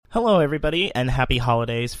Hello, everybody, and happy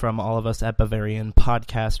holidays from all of us at Bavarian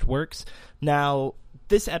Podcast Works. Now,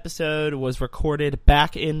 this episode was recorded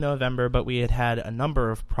back in November, but we had a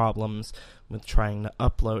number of problems with trying to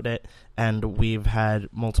upload it, and we've had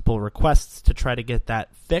multiple requests to try to get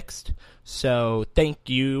that fixed. So thank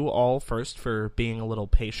you all first for being a little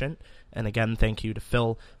patient, and again, thank you to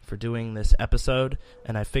Phil for doing this episode.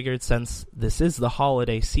 And I figured since this is the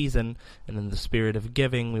holiday season, and in the spirit of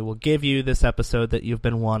giving, we will give you this episode that you've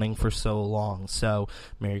been wanting for so long. So,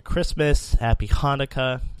 Merry Christmas, Happy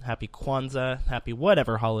Hanukkah, Happy Kwanzaa, Happy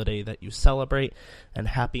whatever holiday that you celebrate, and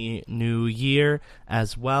Happy New Year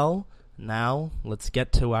as well. Now, let's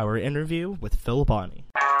get to our interview with Phil Bonney.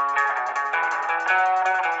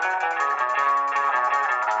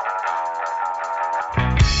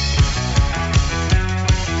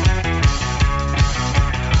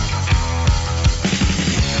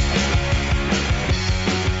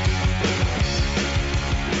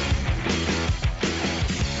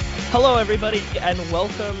 Hello, everybody, and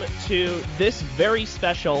welcome to this very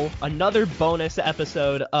special, another bonus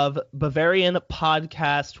episode of Bavarian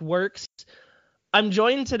Podcast Works. I'm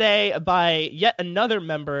joined today by yet another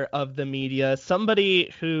member of the media,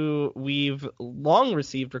 somebody who we've long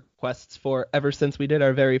received requests for ever since we did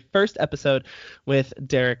our very first episode with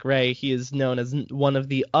Derek Ray. He is known as one of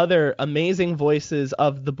the other amazing voices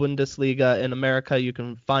of the Bundesliga in America. You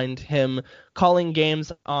can find him calling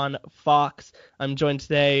games on Fox. I'm joined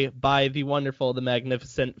today by the wonderful, the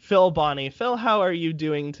magnificent Phil Bonney. Phil, how are you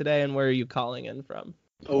doing today, and where are you calling in from?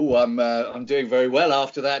 Oh, I'm doing very well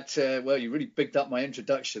after that. Well, you really picked up my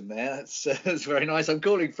introduction there. That's very nice. I'm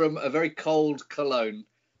calling from a very cold Cologne.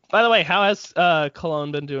 By the way, how has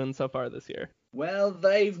Cologne been doing so far this year? Well,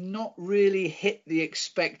 they've not really hit the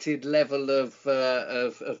expected level of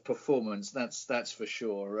performance. That's for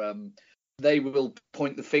sure. They will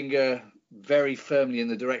point the finger very firmly in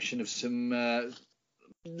the direction of some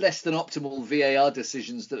less than optimal VAR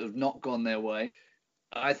decisions that have not gone their way.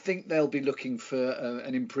 I think they'll be looking for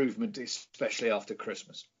an improvement, especially after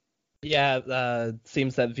Christmas. Yeah,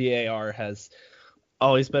 seems that VAR has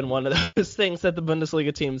always been one of those things that the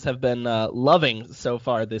Bundesliga teams have been loving so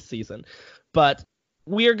far this season. But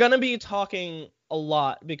we are going to be talking a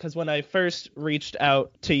lot because when I first reached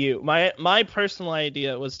out to you, my personal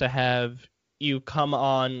idea was to have you come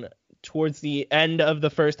on towards the end of the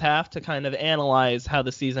first half to kind of analyze how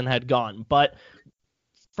the season had gone. But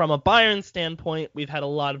from a Bayern standpoint, we've had a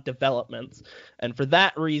lot of developments, and for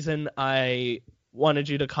that reason, I wanted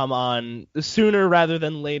you to come on sooner rather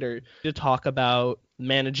than later to talk about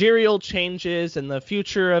managerial changes and the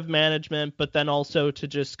future of management, but then also to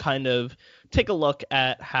just kind of take a look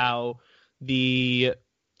at how the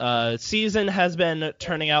season has been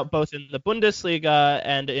turning out both in the Bundesliga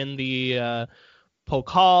and in the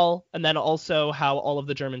Pokal, and then also how all of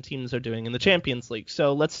the German teams are doing in the Champions League.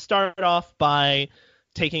 So let's start off by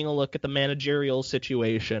taking a look at the managerial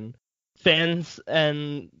situation. Fans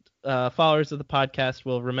and followers of the podcast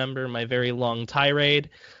will remember my very long tirade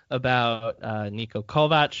about Niko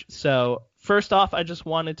Kovac. So first off, I just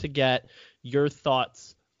wanted to get your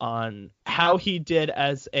thoughts on how he did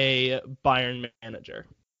as a Bayern manager.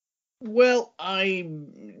 Well,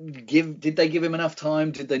 did they give him enough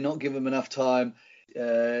time? Did they not give him enough time?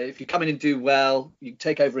 If you come in and do well, you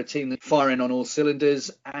take over a team that's firing on all cylinders,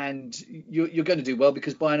 and you're going to do well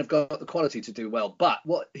because Bayern have got the quality to do well. But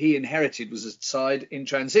what he inherited was a side in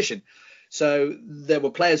transition. So there were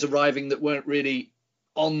players arriving that weren't really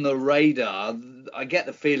on the radar. I get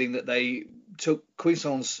the feeling that they took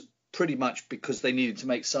Cuisance pretty much because they needed to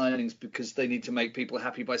make signings, because they need to make people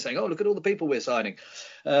happy by saying, oh, look at all the people we're signing.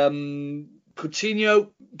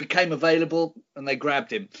 Coutinho became available and they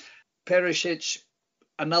grabbed him. Perisic,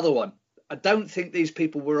 another one. I don't think these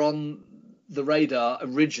people were on the radar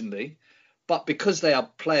originally, but because they are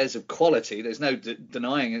players of quality, there's no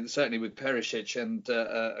denying it. Certainly with Perisic and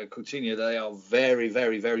Coutinho, they are very,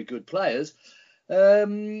 very, very good players.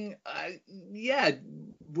 Would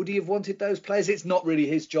he have wanted those players? It's not really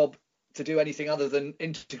his job to do anything other than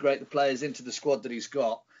integrate the players into the squad that he's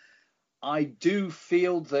got. I do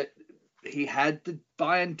feel that he had the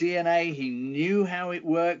Bayern DNA. He knew how it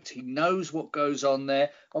worked. He knows what goes on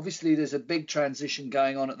there. Obviously, there's a big transition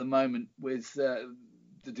going on at the moment with the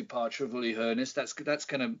departure of Uli Hoeneß. That's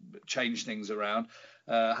going to change things around.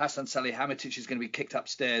 Hassan Salihamidzic is going to be kicked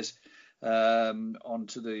upstairs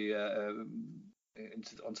onto the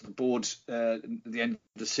board at the end of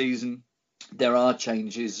the season. There are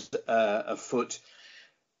changes afoot.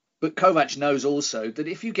 But Kovac knows also that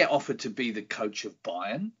if you get offered to be the coach of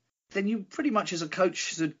Bayern, then you pretty much as a coach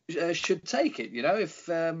should take it. You know, if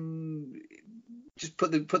just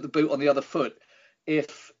put the boot on the other foot.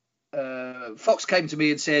 If Fox came to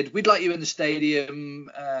me and said, we'd like you in the stadium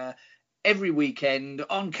every weekend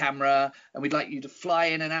on camera, and we'd like you to fly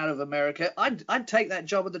in and out of America, I'd take that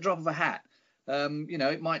job at the drop of a hat.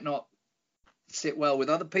 It might not sit well with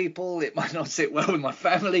other people, it might not sit well with my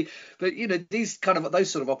family, but those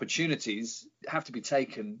sort of opportunities have to be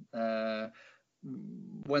taken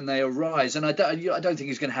when they arise. And I don't think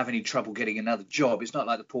he's going to have any trouble getting another job. It's not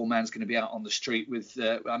like the poor man's going to be out on the street with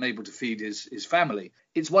unable to feed his family.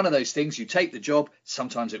 It's one of those things. You take the job.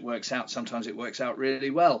 Sometimes it works out. Sometimes it works out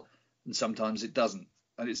really well, and sometimes it doesn't.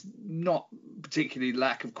 And it's not particularly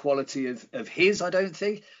lack of quality of his, I don't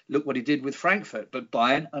think. Look what he did with Frankfurt, but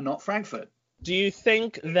Bayern are not Frankfurt. Do you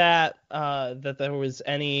think that that there was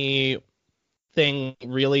anything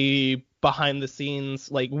really behind the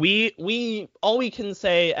scenes? Like we all we can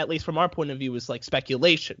say, at least from our point of view, is like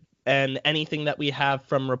speculation and anything that we have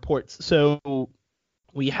from reports. So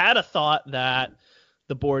we had a thought that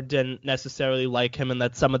the board didn't necessarily like him and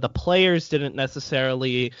that some of the players didn't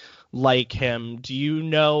necessarily like him. Do you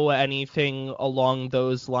know anything along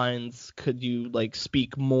those lines? Could you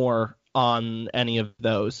speak more on any of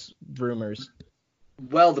those rumors?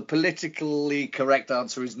 Well, the politically correct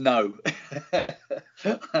answer is no.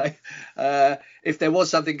 If there was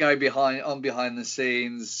something going behind the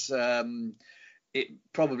scenes, it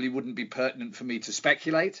probably wouldn't be pertinent for me to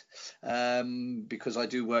speculate, because I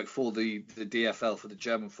do work for the DFL, for the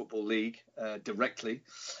German Football League, directly.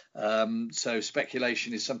 So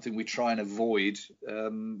speculation is something we try and avoid.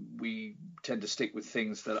 We tend to stick with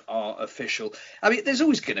things that are official. I mean, there's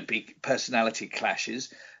always going to be personality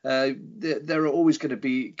clashes. There are always going to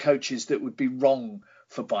be coaches that would be wrong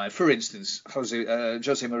for Bayern. For instance, Jose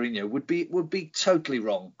Mourinho would be totally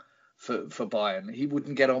wrong for Bayern. He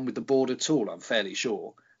wouldn't get on with the board at all, I'm fairly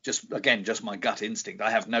sure. Just my gut instinct. I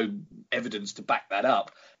have no evidence to back that up,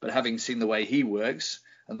 but having seen the way he works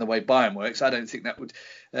and the way Bayern works, I don't think that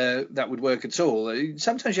would work at all.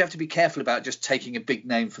 Sometimes you have to be careful about just taking a big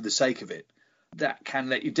name for the sake of it. That can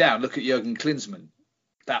let you down. Look at Jurgen Klinsmann.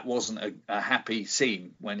 That wasn't a happy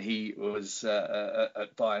scene when he was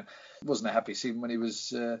at Bayern. It wasn't a happy scene when he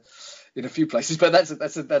was in a few places, but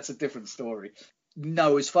that's a different story.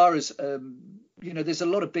 No, as far as there's a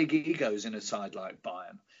lot of big egos in a side like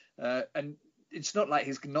Bayern, and it's not like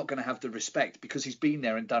he's not going to have the respect because he's been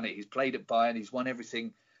there and done it. He's played at Bayern, he's won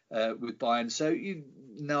everything with Bayern. So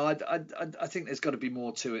I think there's got to be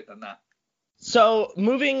more to it than that. So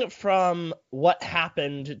moving from what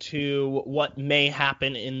happened to what may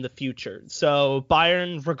happen in the future. So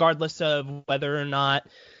Bayern, regardless of whether or not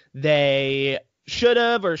they should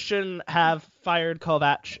have or shouldn't have fired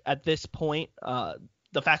Kovac at this point,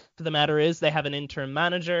 the fact of the matter is they have an interim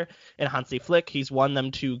manager in Hansi Flick. He's won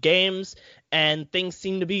them 2 games, and things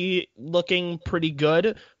seem to be looking pretty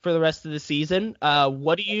good for the rest of the season.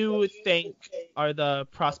 What do you think are the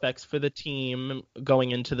prospects for the team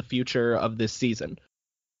going into the future of this season?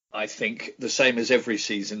 I think the same as every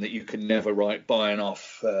season, that you can never write Bayern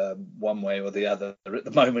off one way or the other. At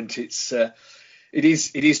the moment, it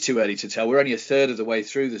is too early to tell. We're only a third of the way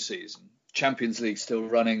through the season. Champions League still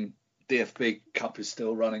running. DFB Cup is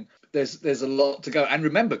still running. There's a lot to go. And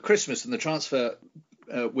remember, Christmas and the transfer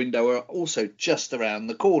window are also just around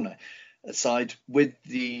the corner. Aside with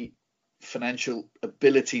the financial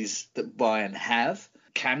abilities that Bayern have,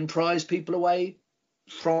 can prize people away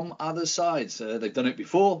from other sides. They've done it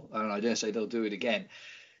before, and I dare say they'll do it again.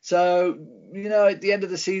 So, at the end of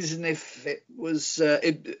the season, if it was,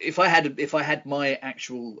 if I had my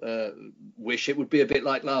actual wish, it would be a bit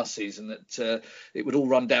like last season, that it would all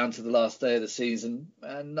run down to the last day of the season.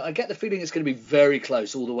 And I get the feeling it's going to be very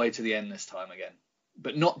close all the way to the end this time again.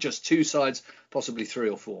 But not just 2 sides, possibly 3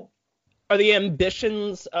 or 4. Are the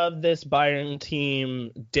ambitions of this Bayern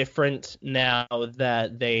team different now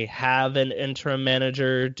that they have an interim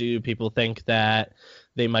manager? Do people think that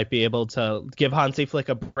they might be able to give Hansi Flick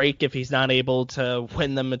a break if he's not able to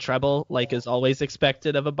win them a treble, like is always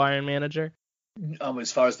expected of a Bayern manager?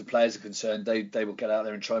 As far as the players are concerned, they will get out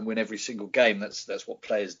there and try and win every single game. That's what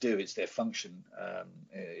players do. It's their function,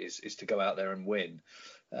 is to go out there and win.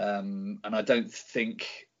 And I don't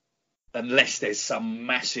think, unless there's some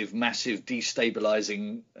massive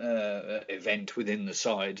destabilizing event within the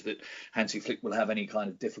side, that Hansi Flick will have any kind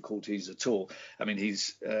of difficulties at all. I mean,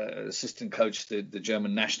 he's assistant coach the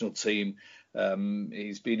German national team.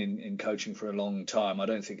 He's been in coaching for a long time. I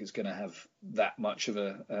don't think it's going to have that much of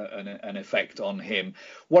an effect on him.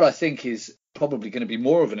 What I think is probably going to be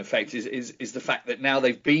more of an effect is the fact that now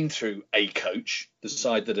they've been through a coach, the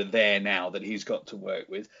side that are there now that he's got to work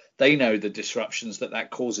with. They know the disruptions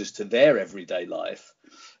that causes to their everyday life.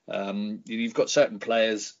 You've got certain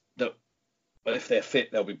players that But if they're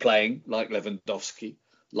fit, they'll be playing, like Lewandowski,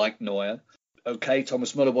 like Neuer. Okay,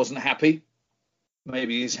 Thomas Muller wasn't happy.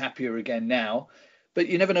 Maybe he's happier again now. But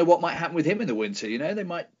you never know what might happen with him in the winter. They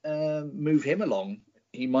might move him along.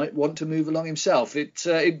 He might want to move along himself. It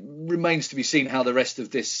remains to be seen how the rest of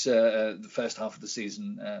this, the first half of the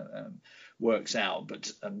season, works out.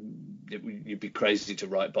 But you'd be crazy to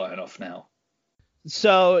write Bayern off now.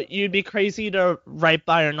 So you'd be crazy to write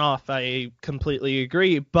Bayern off. I completely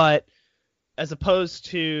agree. But as opposed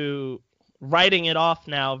to writing it off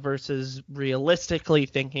now versus realistically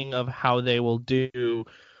thinking of how they will do,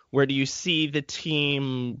 where do you see the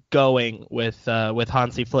team going with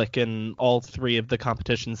Hansi Flick in all three of the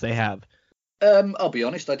competitions they have? I'll be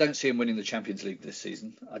honest. I don't see him winning the Champions League this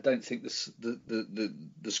season. I don't think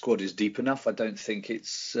the squad is deep enough. I don't think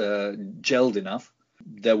it's gelled enough.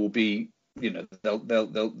 There will be,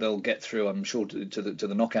 they'll get through, I'm sure, to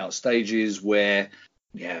the knockout stages where,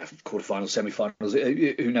 quarterfinals, semi-finals,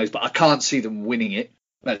 who knows? But I can't see them winning it.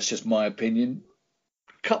 That's just my opinion.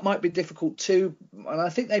 Cup might be difficult too, and I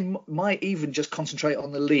think they might even just concentrate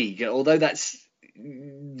on the league, although that's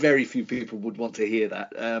very few people would want to hear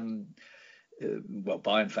that.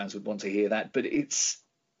 Bayern fans would want to hear that, but it's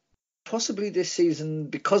possibly this season,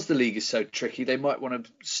 because the league is so tricky, they might want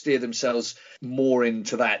to steer themselves more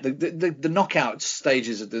into that. The knockout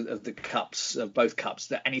stages of the cups, of both cups,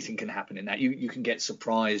 that anything can happen in that. You can get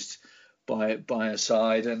surprised by a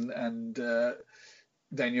side, and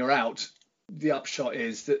then you're out. The upshot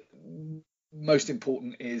is that most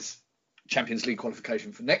important is Champions League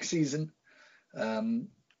qualification for next season.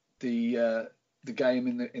 The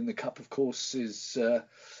game in the cup, of course, is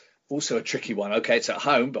also a tricky one. Okay, it's at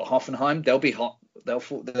home, but Hoffenheim, they'll be hot.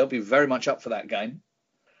 They'll be very much up for that game.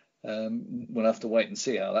 We'll have to wait and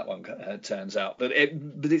see how that one turns out. But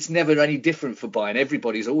it's never any different for Bayern.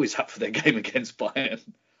 Everybody's always up for their game against Bayern.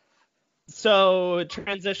 So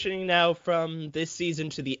transitioning now from this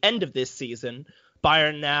season to the end of this season,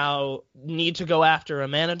 Bayern now need to go after a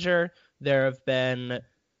manager. There have been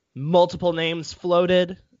multiple names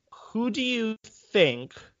floated. Who do you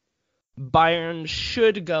think Bayern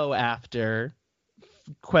should go after?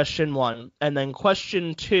 Question one. And then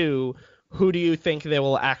question two, who do you think they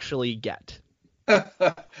will actually get?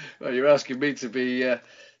 Well, you're asking me to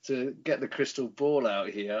get the crystal ball out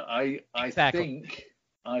here. Exactly.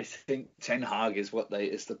 I think Ten Hag is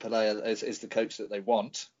the player, is the coach that they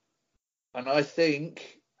want, and I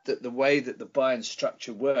think that the way that the Bayern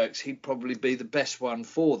structure works, he'd probably be the best one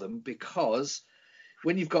for them, because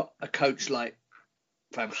when you've got a coach like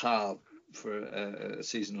Van Gaal for a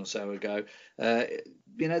season or so ago,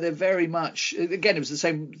 they're very much, again, it was the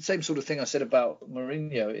same sort of thing I said about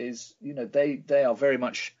Mourinho, is they are very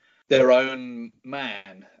much their own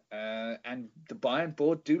man. And the Bayern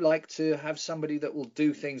board do like to have somebody that will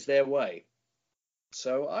do things their way.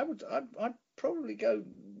 So I'd probably go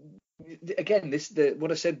again.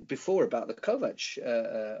 What I said before about the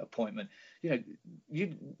Kovac appointment.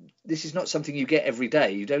 This is not something you get every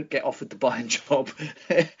day. You don't get offered the Bayern job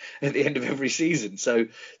at the end of every season. So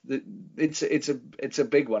it's a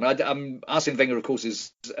big one. Arsene Wenger, of course,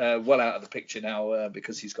 is well out of the picture now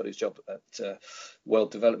because he's got his job at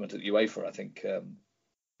World Development at UEFA, I think.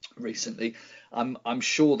 Recently, I'm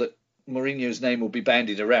sure that Mourinho's name will be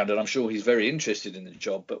bandied around, and I'm sure he's very interested in the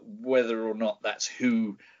job. But whether or not that's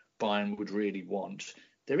who Bayern would really want,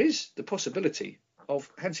 there is the possibility of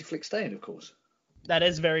Hansi Flick staying, of course. That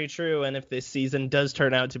is very true, and if this season does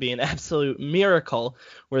turn out to be an absolute miracle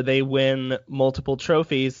where they win multiple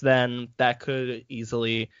trophies, then that could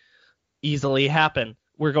easily happen.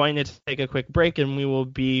 We're going to take a quick break, and we will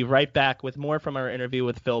be right back with more from our interview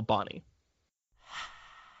with Phil Bonney.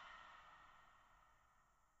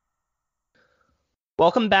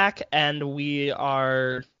 Welcome back, and we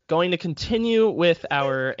are going to continue with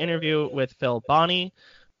our interview with Phil Bonney.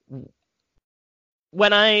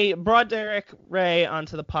 When I brought Derek Ray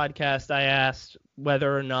onto the podcast, I asked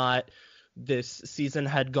whether or not this season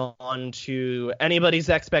had gone to anybody's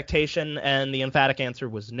expectation, and the emphatic answer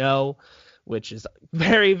was no, which is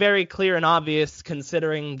very, very clear and obvious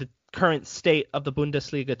considering the current state of the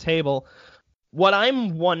Bundesliga table. What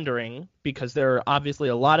I'm wondering, because there are obviously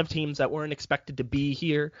a lot of teams that weren't expected to be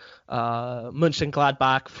here,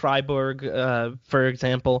 Mönchengladbach, Freiburg, for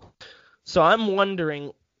example. So I'm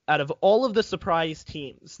wondering, out of all of the surprise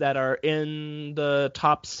teams that are in the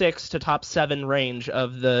top 6 to top 7 range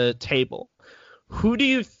of the table, who do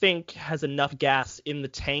you think has enough gas in the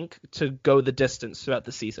tank to go the distance throughout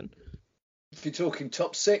the season? If you're talking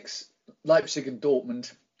top 6, Leipzig and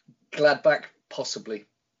Dortmund, Gladbach possibly.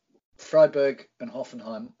 Freiburg and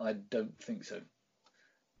Hoffenheim, I don't think so.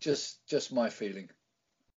 Just my feeling.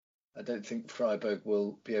 I don't think Freiburg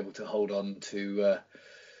will be able to hold on to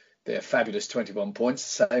their fabulous 21 points,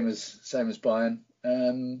 same as Bayern.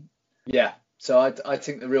 Yeah, so I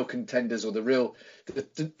think the real contenders, or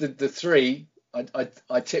the three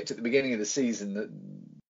I tipped at the beginning of the season, that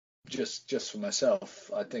just for myself,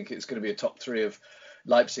 I think it's going to be a top three of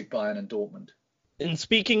Leipzig, Bayern, and Dortmund. And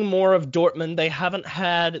speaking more of Dortmund, they haven't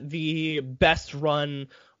had the best run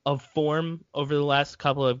of form over the last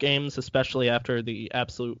couple of games, especially after the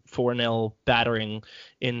absolute 4-0 battering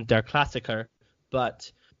in Der Klassiker.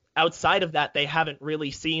 But outside of that, they haven't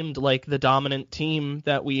really seemed like the dominant team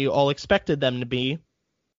that we all expected them to be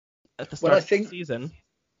at the start of the season.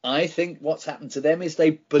 I think what's happened to them is they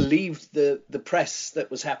believed the press that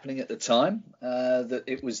was happening at the time, that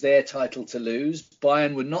it was their title to lose.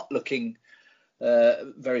 Bayern were not looking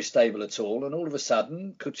very stable at all, and all of a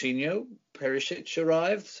sudden Coutinho, Perisic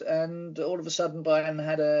arrived, and all of a sudden Bayern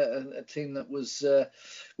had a team that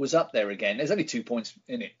was up there again. There's only 2 points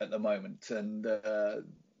in it at the moment, and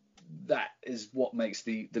that is what makes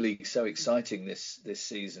the league so exciting this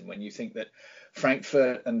season. When you think that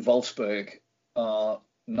Frankfurt and Wolfsburg are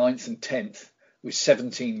 9th and 10th with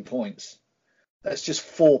 17 points, that's just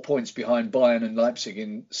 4 points behind Bayern and Leipzig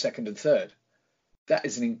in second and third. That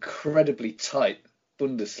is an incredibly tight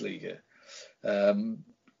Bundesliga.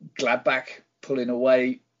 Gladbach pulling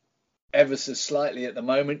away ever so slightly at the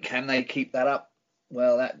moment. Can they keep that up?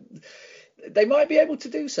 Well, they might be able to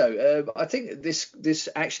do so. I think this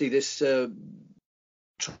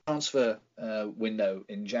transfer window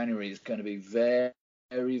in January is going to be very,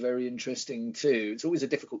 very, very interesting too. It's always a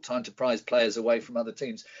difficult time to prize players away from other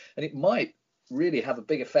teams, and it might really have a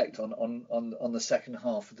big effect on the second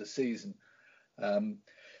half of the season.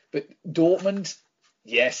 But Dortmund,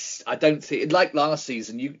 yes, I don't think, like last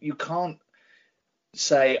season, you can't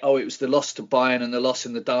say, oh, it was the loss to Bayern and the loss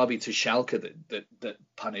in the derby to Schalke that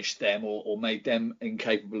punished them or made them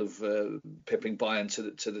incapable of pipping Bayern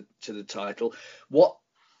to the title. What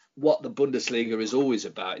the Bundesliga is always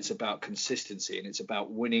about, it's about consistency, and it's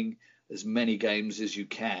about winning as many games as you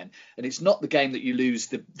can. And it's not the game that you lose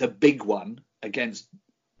the big one against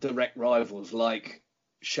direct rivals like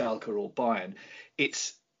Schalke or Bayern.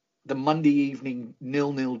 It's the Monday evening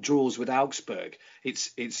 0-0 draws with Augsburg.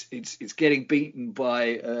 It's getting beaten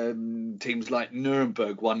by teams like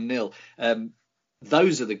Nuremberg 1-0.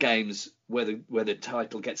 Those are the games where the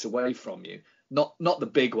title gets away from you. Not the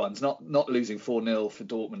big ones. Not losing 4-0 for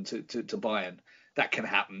Dortmund to Bayern. That can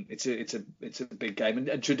happen. It's a big game,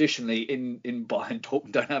 and traditionally in Bayern,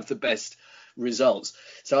 Dortmund don't have the best results.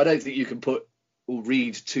 So I don't think you can put or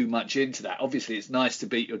read too much into that. Obviously, it's nice to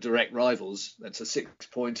beat your direct rivals. That's a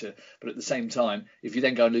 6-pointer. But at the same time, if you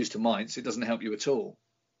then go and lose to Mainz, it doesn't help you at all.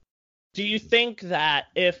 Do you think that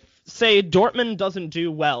if, say, Dortmund doesn't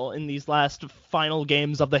do well in these last final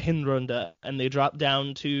games of the Hinrunde and they drop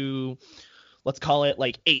down to, let's call it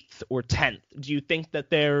like 8th or 10th, do you think that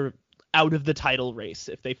they're out of the title race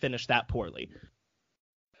if they finish that poorly?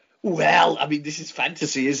 Well, I mean, this is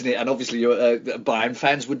fantasy, isn't it? And obviously, your Bayern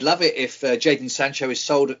fans would love it if Jadon Sancho is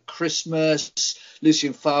sold at Christmas,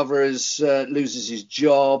 Lucien Favre loses his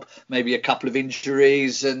job, maybe a couple of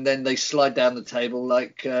injuries, and then they slide down the table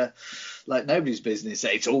like nobody's business.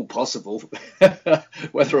 It's all possible.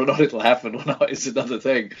 Whether or not it'll happen or not is another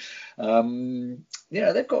thing.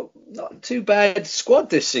 They've got not too bad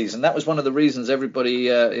squad this season. That was one of the reasons everybody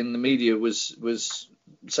in the media was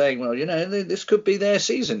saying, well, this could be their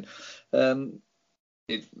season.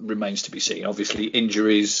 It remains to be seen. Obviously,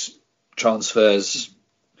 injuries, transfers,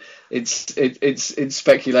 it's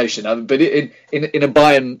speculation. But in a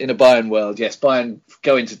Bayern world, yes, Bayern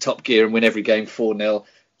go into top gear and win every game 4-0.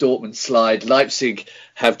 Dortmund slide. Leipzig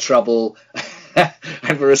have trouble.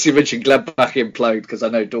 And Borussia Mönchengladbach implode, because I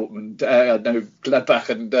know Gladbach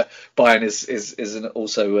and Bayern is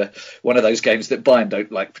also one of those games that Bayern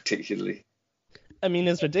don't like particularly. I mean,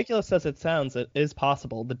 as ridiculous as it sounds, it is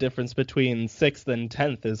possible. The difference between 6th and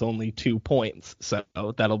 10th is only 2 points, so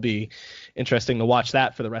that'll be interesting to watch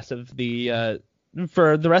that for the rest of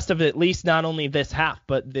at least not only this half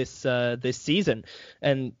but this season.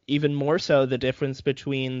 And even more so, the difference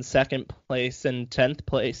between 2nd place and 10th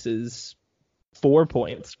place is 4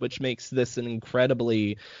 points, which makes this an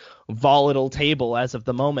incredibly volatile table as of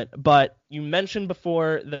the moment. But you mentioned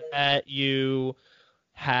before that you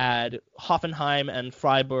had Hoffenheim and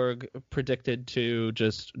Freiburg predicted to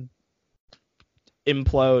just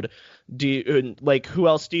implode. Who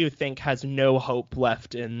else do you think has no hope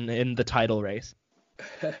left in the title race?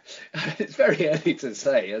 It's very early to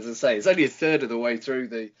say. As I say, it's only a third of the way through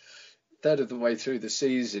third of the way through the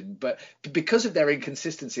season. But because of their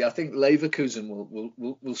inconsistency, I think Leverkusen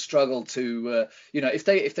will struggle to,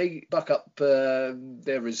 if they buck up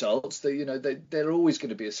their results, they're always going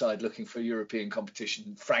to be a side looking for European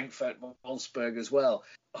competition. Frankfurt, Wolfsburg as well.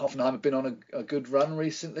 Hoffenheim have been on a good run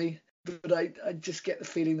recently. But I just get the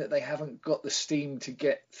feeling that they haven't got the steam to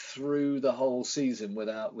get through the whole season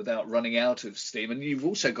without running out of steam. And you've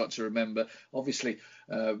also got to remember, obviously,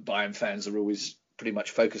 Bayern fans are always pretty much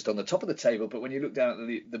focused on the top of the table. But when you look down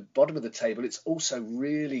at the bottom of the table, it's also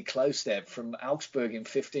really close there, from Augsburg in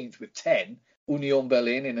 15th with 10. Union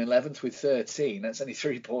Berlin in 11th with 13. That's only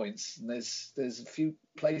 3 points. And there's a few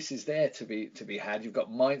places there to be had. You've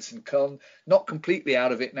got Mainz and Köln not completely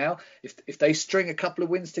out of it now. If they string a couple of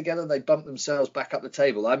wins together, they bump themselves back up the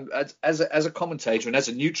table. I'm as a commentator and as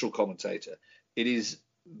a neutral commentator, it is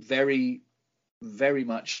very, very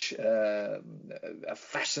much a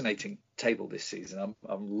fascinating table this season.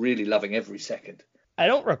 I'm really loving every second. I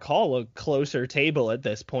don't recall a closer table at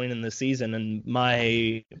this point in the season, and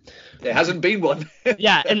there hasn't been one.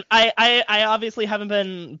 Yeah, and I obviously haven't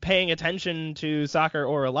been paying attention to soccer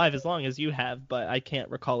or alive as long as you have, but I can't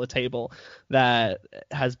recall a table that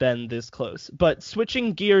has been this close. But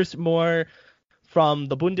switching gears more from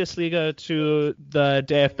the Bundesliga to the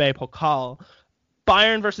DFB Pokal,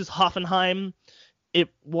 Bayern versus Hoffenheim, it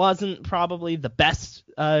wasn't probably the best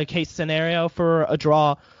case scenario for a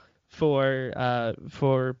draw for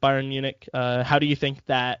Bayern Munich. How do you think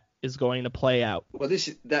that is going to play out? Well,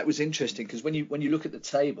 that was interesting, because when you look at the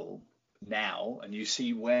table now and you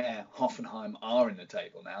see where Hoffenheim are in the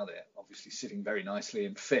table now, they're obviously sitting very nicely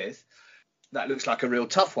in 5th. That looks like a real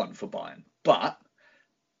tough one for Bayern. But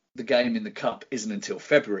the game in the cup isn't until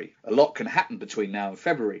February. A lot can happen between now and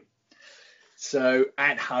February. So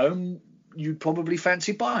at home, you'd probably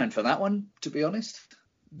fancy Bayern for that one, to be honest.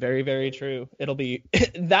 Very, very true. It'll be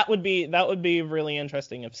that would be really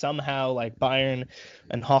interesting if somehow like Bayern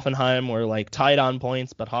and Hoffenheim were like tied on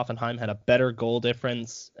points, but Hoffenheim had a better goal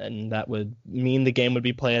difference, and that would mean the game would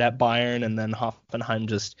be played at Bayern, and then Hoffenheim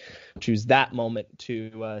just choose that moment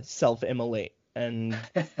to self-immolate and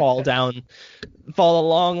fall a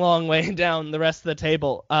long, long way down the rest of the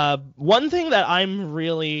table. One thing that I'm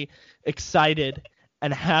really excited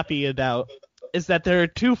and happy about is that there are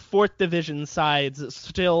 2 4th division sides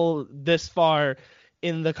still this far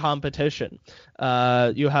in the competition.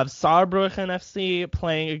 You have Saarbrücken FC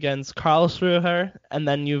playing against Karlsruhe, and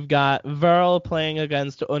then you've got Werl playing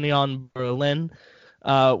against Union Berlin.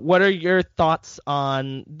 What are your thoughts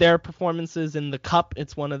on their performances in the Cup?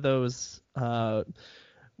 It's one of those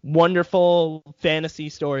wonderful fantasy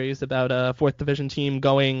stories about a 4th division team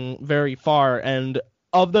going very far. And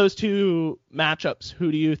of those 2 matchups,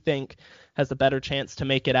 who do you think has a better chance to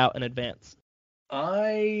make it out in advance?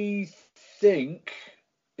 I think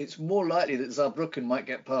it's more likely that Saarbrücken might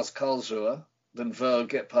get past Karlsruhe than Werl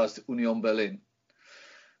get past Union Berlin.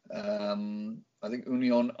 I think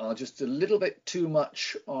Union are just a little bit too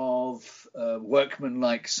much of a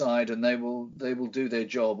workman-like side, and they will do their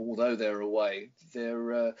job, although they're away.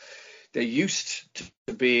 They're used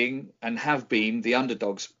to being and have been the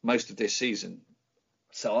underdogs most of this season.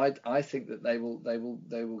 So I think that they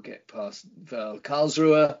will get past Werl.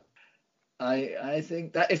 Karlsruhe, I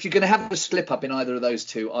think that if you're going to have a slip up in either of those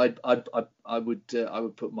 2, I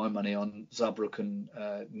would put my money on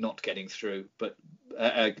Saarbrücken not getting through, but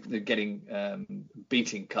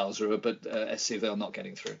beating Karlsruhe, but SC Werl not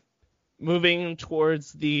getting through. Moving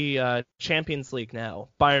towards the Champions League now,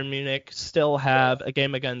 Bayern Munich still have a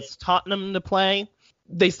game against Tottenham to play.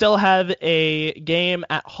 They still have a game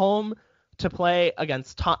at home to play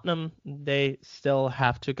against Tottenham. They still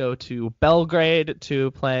have to go to Belgrade to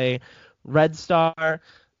play Red Star.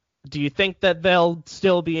 Do you think that they'll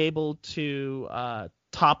still be able to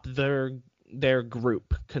top their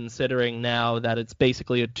group, considering now that it's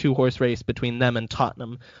basically a 2-horse race between them and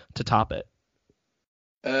Tottenham to top it?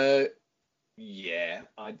 Yeah,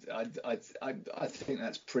 I think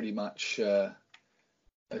that's pretty much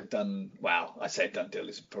done. Wow, I say done deal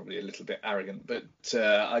is probably a little bit arrogant, but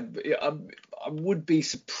I would be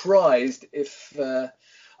surprised if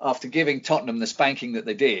after giving Tottenham the spanking that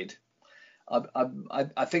they did,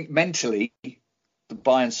 I think mentally the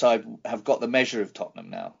Bayern side have got the measure of Tottenham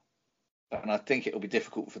now, and I think it'll be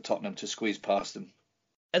difficult for Tottenham to squeeze past them.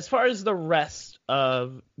 As far as the rest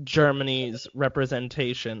of Germany's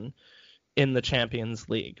representation in the Champions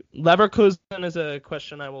League, Leverkusen is a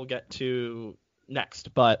question I will get to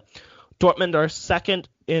next, but Dortmund are second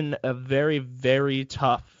in a very, very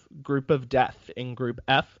tough group of death in Group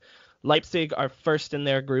F. Leipzig are first in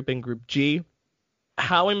their group in Group G.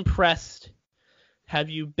 How impressed have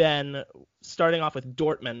you been, starting off with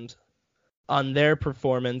Dortmund, on their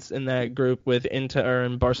performance in that group with Inter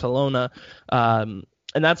and Barcelona. And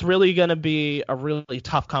that's really going to be a really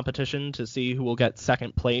tough competition to see who will get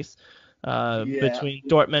second place Yeah. between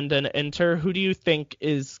Dortmund and Inter. Who do you think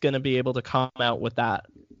is going to be able to come out with that?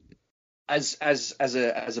 As a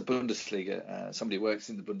Bundesliga, somebody who works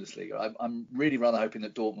in the Bundesliga, I'm really rather hoping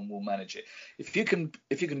that Dortmund will manage it. If you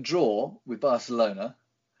can draw with Barcelona,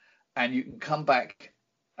 and you can come back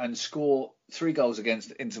and score 3 goals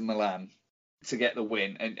against Inter Milan to get the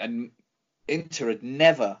win, and Inter had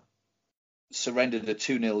never surrendered a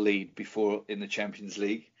 2-0 lead before in the Champions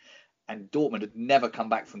League, and Dortmund had never come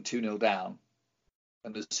back from 2-0 down.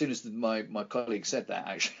 And as soon as my colleague said that,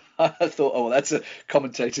 actually, I thought, oh, well, that's a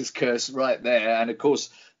commentator's curse right there. And of course,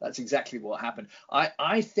 that's exactly what happened.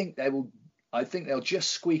 I think they will. I think they'll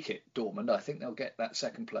just squeak it, Dortmund. I think they'll get that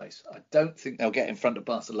second place. I don't think they'll get in front of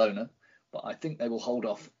Barcelona, but I think they will hold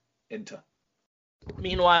off Inter.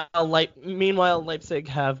 Meanwhile, Leipzig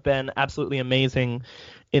have been absolutely amazing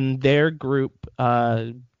in their group.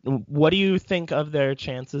 What do you think of their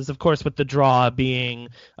chances? Of course, with the draw being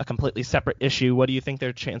a completely separate issue, what do you think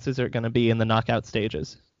their chances are going to be in the knockout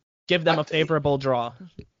stages? Give them a favorable draw.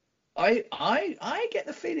 I get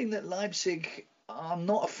the feeling that Leipzig are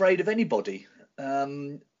not afraid of anybody.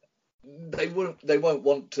 They won't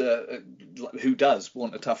want who does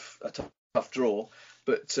want a tough draw,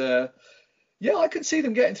 but yeah, I can see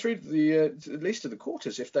them getting through at least to the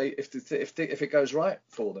quarters if it goes right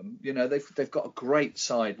for them. You know, they've got a great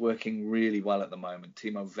side working really well at the moment.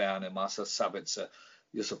 Timo Werner, Marcel Sabitzer,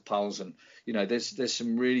 Josef Paulsen. You know, there's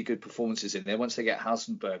some really good performances in there. Once they get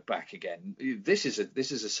Hausenberg back again, this is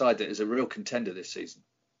a side that is a real contender this season.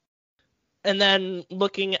 And then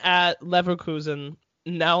looking at Leverkusen,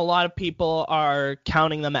 now a lot of people are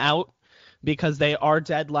counting them out because they are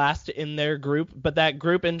dead last in their group, but that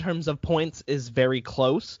group in terms of points is very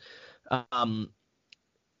close. And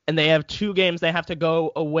they have 2 games. They have to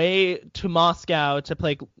go away to Moscow to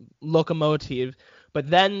play Lokomotiv, but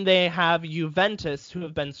then they have Juventus, who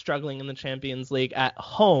have been struggling in the Champions League, at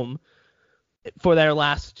home for their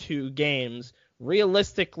last 2 games.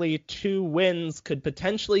 Realistically, 2 wins could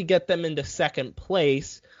potentially get them into second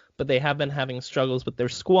place, but they have been having struggles with their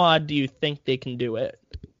squad. Do you think they can do it?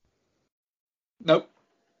 Nope.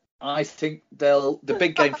 I think the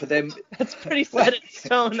big game for them. That's pretty set in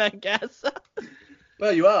stone, I guess.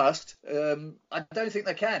 Well, you asked. I don't think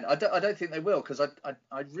they can. I don't think they will, because I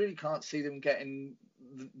really can't see them getting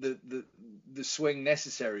the swing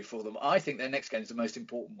necessary for them. I think their next game is the most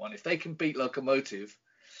important one. If they can beat Lokomotiv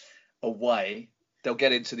away, they'll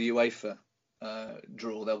get into the UEFA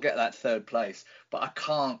draw. They'll get that 3rd place, but I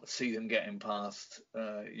can't see them getting past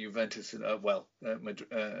Juventus.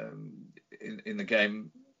 In the game,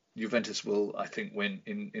 Juventus will, I think, win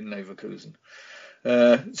in Leverkusen.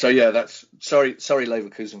 So yeah, that's sorry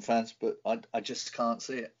Leverkusen fans, but I just can't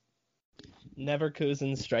see it.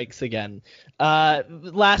 Leverkusen strikes again.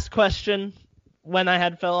 Last question. When I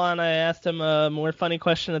had Phil on, I asked him a more funny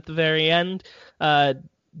question at the very end.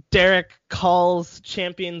 Derek calls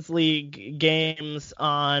Champions League games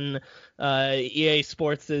on EA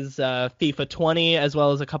Sports' FIFA 20, as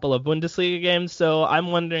well as a couple of Bundesliga games. So I'm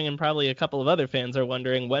wondering, and probably a couple of other fans are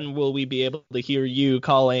wondering, when will we be able to hear you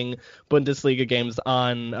calling Bundesliga games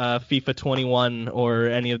on FIFA 21 or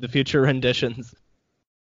any of the future renditions?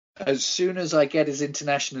 As soon as I get as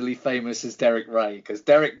internationally famous as Derek Ray, because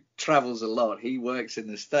Derek travels a lot. He works in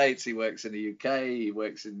the States, he works in the UK, he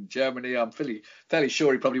works in Germany. I'm fairly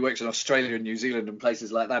sure he probably works in Australia and New Zealand and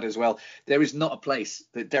places like that as well. There is not a place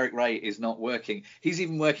that Derek Ray is not working. He's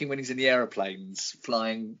even working when he's in the aeroplanes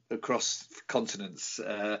flying across continents.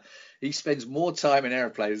 He spends more time in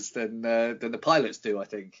aeroplanes than the pilots do, I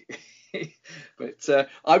think. But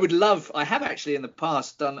I have actually in the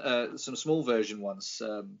past done some small version ones,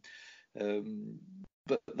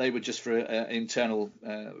 but they were just for internal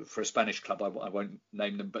for a Spanish club. I won't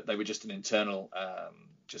name them, but they were just an internal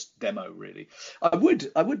just demo really. I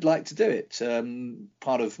would like to do it.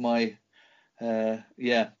 Part of my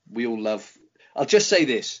we all love. I'll just say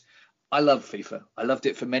this: I love FIFA. I loved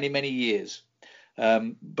it for many years.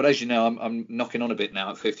 But as you know, I'm knocking on a bit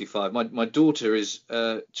now at 55. My daughter is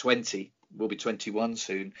 20, will be 21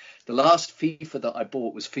 soon. The last FIFA that I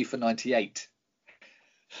bought was FIFA 98.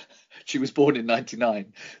 She was born in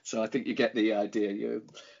 99, so I think you get the idea. You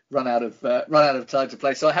run out of time to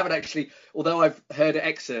play. So I haven't actually, although I've heard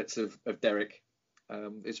excerpts of Derek.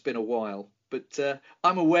 It's been a while, but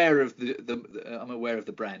I'm aware of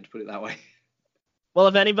the brand. Put it that way. Well,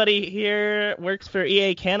 if anybody here works for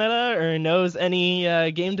EA Canada or knows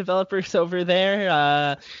any game developers over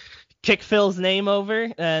there, kick Phil's name over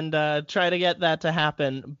and try to get that to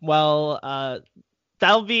happen. Well,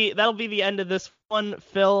 that'll be the end of this one.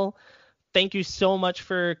 Phil, thank you so much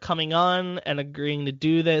for coming on and agreeing to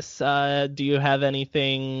do this. Do you have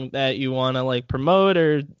anything that you want to like promote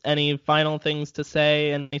or any final things to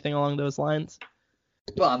say? Anything along those lines?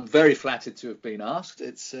 Well, I'm very flattered to have been asked.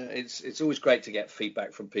 It's always great to get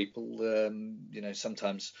feedback from people.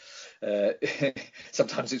 Sometimes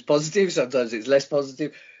sometimes it's positive, sometimes it's less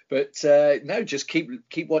positive. But no, just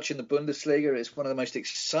keep watching the Bundesliga. It's one of the most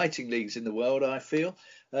exciting leagues in the world, I feel.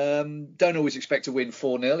 Don't always expect to win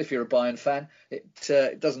 4-0 if you're a Bayern fan.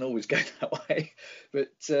 It doesn't always go that way.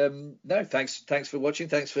 But no, thanks for watching.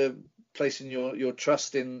 Thanks for placing your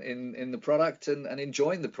trust in the product and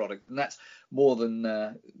enjoying the product. And that's more than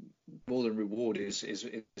reward is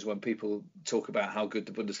when people talk about how good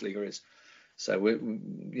the Bundesliga is. So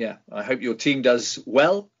I hope your team does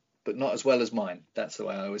well, but not as well as mine. That's the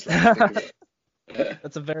way I always like to think of it.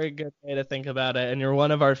 That's a very good way to think about it, and you're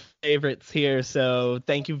one of our favorites here, so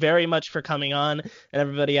thank you very much for coming on. And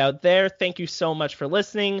everybody out there, thank you so much for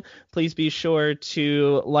listening. Please be sure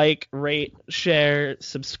to like, rate, share,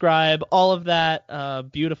 subscribe, all of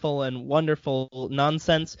that beautiful and wonderful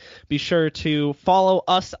nonsense. Be sure to follow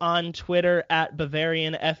us on Twitter at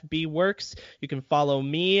BavarianFBWorks. You can follow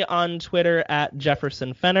me on Twitter at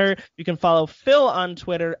Jefferson Fenner. You can follow Phil on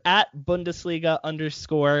Twitter at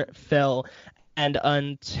Bundesliga_Phil. And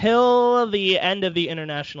until the end of the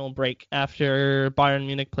international break, after Bayern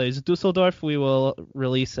Munich plays Dusseldorf, we will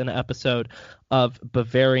release an episode of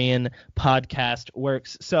Bavarian Podcast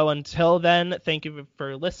Works. So until then, thank you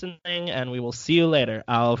for listening, and we will see you later.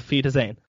 Auf Wiedersehen.